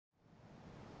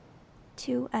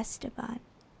To Esteban,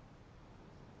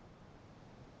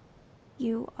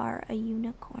 you are a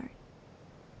unicorn.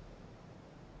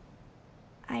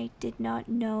 I did not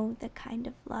know the kind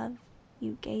of love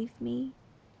you gave me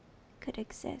could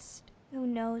exist. Who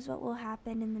knows what will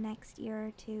happen in the next year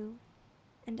or two,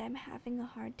 and I'm having a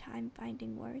hard time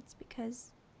finding words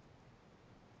because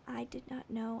I did not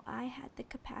know I had the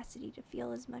capacity to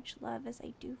feel as much love as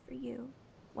I do for you,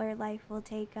 where life will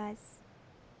take us.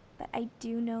 But I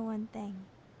do know one thing.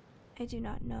 I do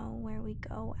not know where we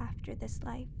go after this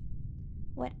life.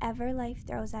 Whatever life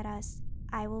throws at us,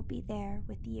 I will be there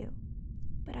with you.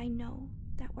 But I know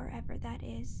that wherever that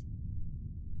is,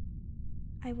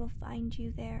 I will find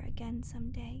you there again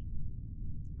someday.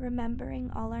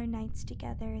 Remembering all our nights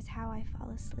together is how I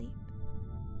fall asleep.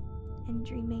 And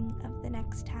dreaming of the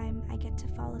next time I get to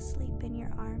fall asleep in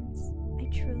your arms, I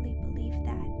truly believe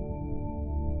that.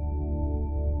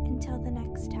 Until the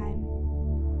next time.